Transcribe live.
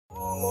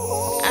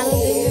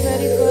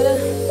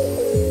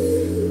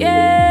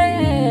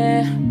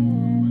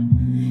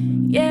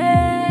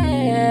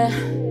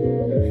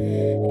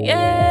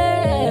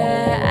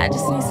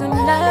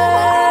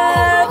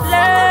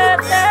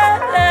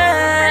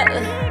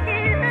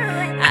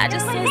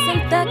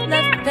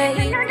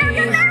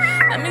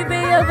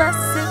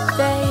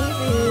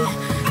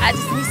I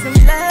just need some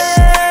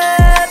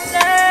love,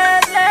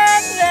 love,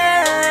 love,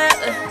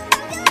 love.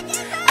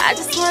 I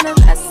just wanna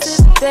bless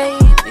it,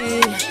 baby.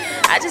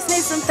 I just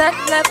need some that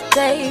love,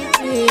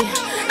 baby.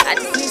 I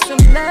just need some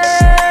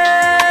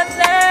love,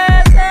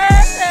 love,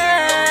 love,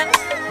 love.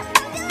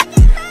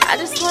 I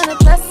just wanna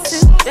bless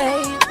it,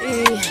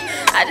 baby.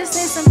 I just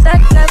need some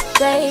that love,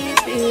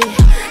 baby.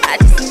 I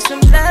just need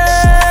some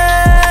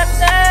love,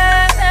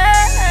 love,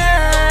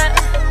 love.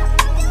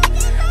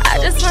 I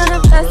just wanna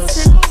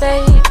bless it,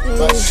 baby.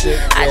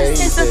 I just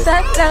need some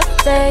that love,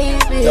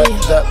 baby.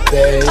 That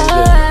baby.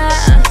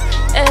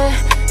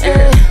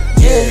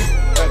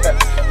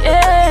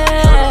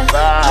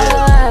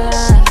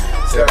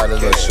 Everybody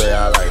gonna show you I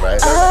like,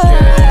 right?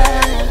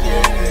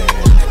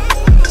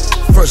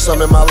 First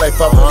time in my life,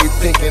 I'm really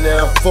thinking that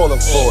I'm falling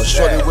for.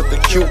 Shorty with the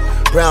cute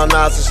brown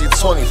eyes and she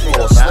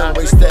 24. Slim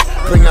waist that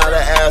bring out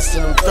her ass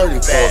in them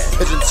 34s.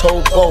 Pigeon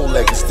toe, bow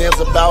legged, stands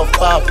about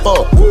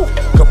 5'4".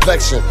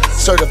 Complexion,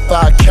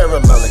 certified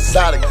caramel,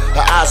 exotic.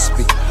 Her eyes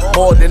speak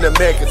more than a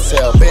man can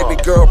tell. Baby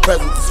girl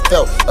presence is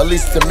felt, at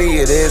least to me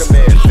it is.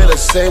 You feel the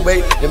same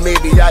way, then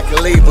maybe I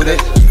can leave with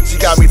it. She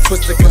got me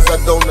twisted cause I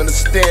don't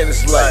understand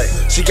this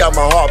life. She got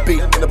my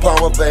heartbeat in the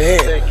palm of her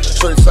hand.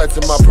 Shorty sights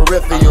in my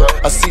peripheral.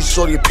 I see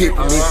Shorty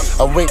peeping me.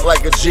 I wink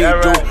like a G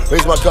do.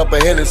 Raise my cup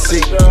of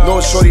Hennessy.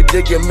 Know Shorty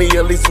digging me,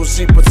 at least when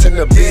she pretend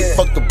to be.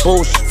 Fuck the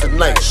bullshit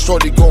tonight.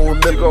 Shorty gon'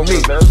 remember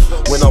me.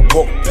 When I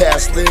walk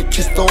past Lynn,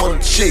 kissed her on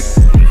the cheek.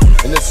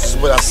 And this is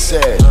what I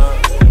said.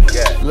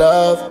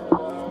 Love,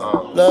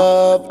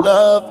 love,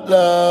 love,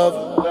 love.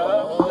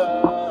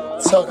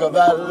 Talk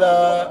about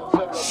love,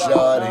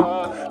 shawty.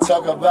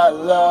 Talk about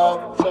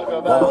love.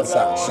 One more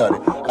time, shawty.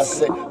 I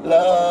said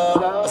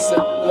love, I said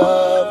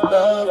love,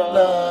 love,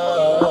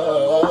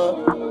 love.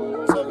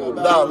 Talk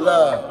about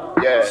love,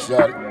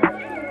 shawty.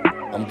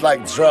 I'm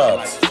like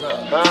drugs.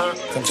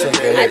 Come take a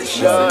hit,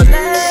 shawty.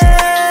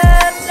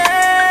 Love,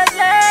 love,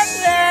 love,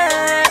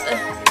 love.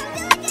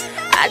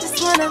 I just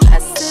wanna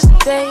bless it,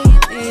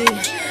 baby.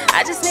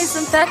 I just need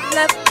some that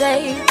love,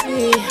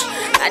 baby.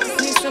 I just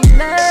need some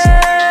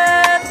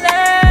love,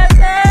 love,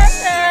 love,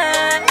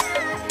 love.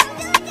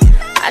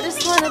 I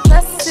just wanna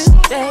bless it,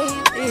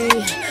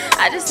 baby.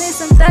 I just need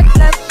some that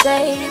love,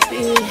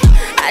 baby.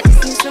 I just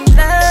need some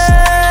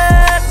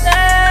love,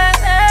 love,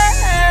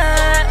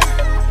 love.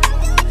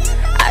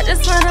 I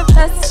just wanna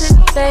bless it,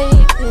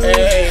 baby.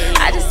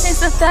 I just need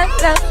some that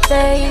love,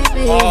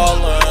 baby.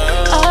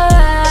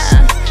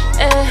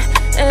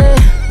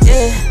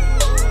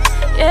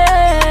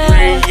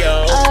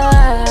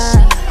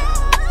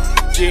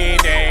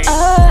 DNA,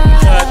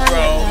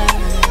 Cutthroat.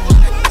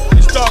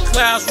 It's dark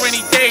clouds,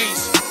 rainy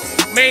days.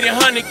 Made it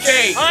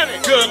 100K.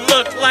 Good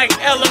look like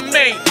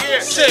LMA.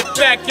 Sit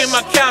back in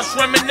my couch,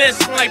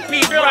 reminiscing like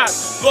P-Rock.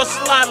 Lost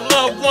a lot of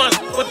loved ones,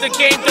 but the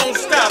game don't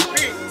stop.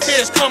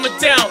 Tears coming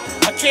down,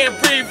 I can't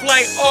breathe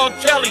like R.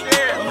 Kelly.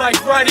 I'm like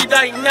Friday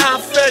night, now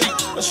I'm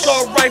Fetty.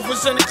 Assault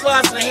rifles in the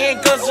closet,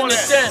 handguns in the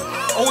den.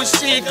 Always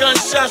see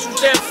gunshots with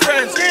their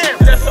friends.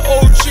 That the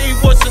OG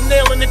was a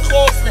nail in the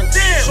coffin.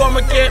 So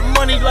I'ma get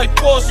money like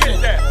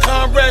Boston.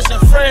 Comrades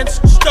and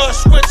friends start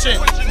switching.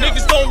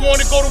 Niggas don't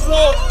wanna go to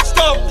war,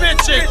 start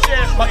bitching.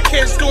 My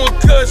kids doing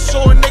good,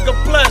 so a nigga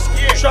blessed.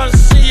 Trying to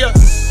see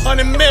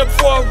 100 mil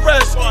before I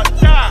rest.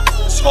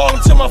 It's hard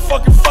until my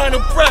fucking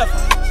final breath.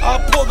 I'll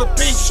pull the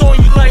beats on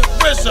you like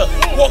RZA.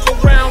 Walk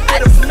around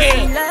with a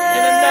fan in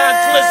a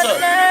non-glizzer.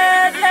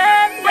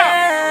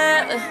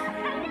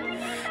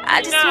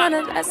 I just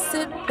wanna bless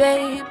it,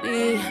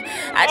 baby.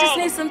 I just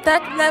need some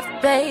that love,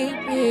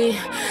 baby.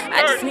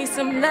 I just need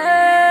some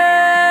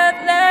love,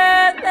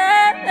 love,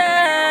 love,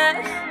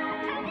 love.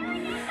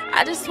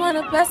 I just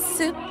wanna bless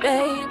it,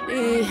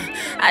 baby.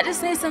 I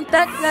just need some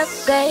that love,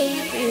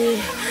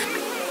 baby.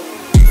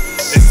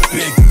 It's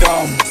Big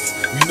Thumbs.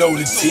 You know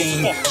the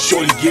team.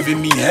 Shorty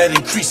giving me head,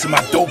 increasing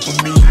my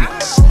dopamine.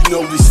 You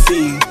know the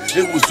scene,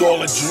 it was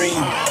all a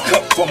dream.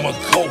 Cut from a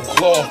cold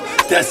cloth,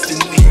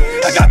 destiny.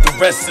 I got the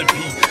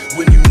recipe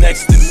when you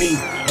next to me.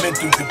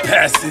 Mental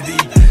capacity,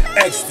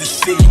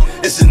 ecstasy,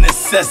 it's a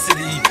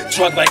necessity.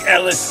 Drug like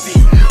LSD,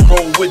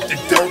 roll with the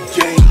dirt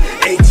gang,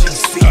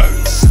 agency.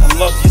 I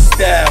love your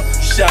style,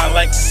 you shine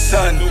like the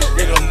sun.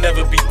 It'll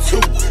never be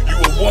two, you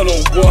a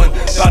one-on-one,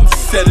 about to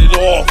set it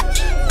off.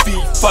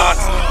 V-Fox,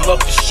 love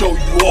to show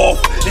you off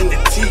in the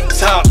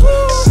T-top.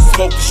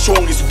 Smoke the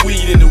strongest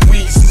weed in the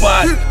weed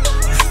spot. You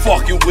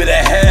fucking with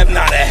a have,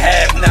 not a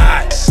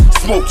have-not.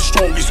 Smoke the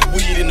strongest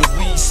weed in the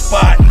weed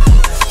spot. You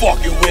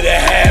fucking with a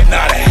have,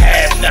 not a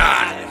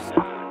have-not.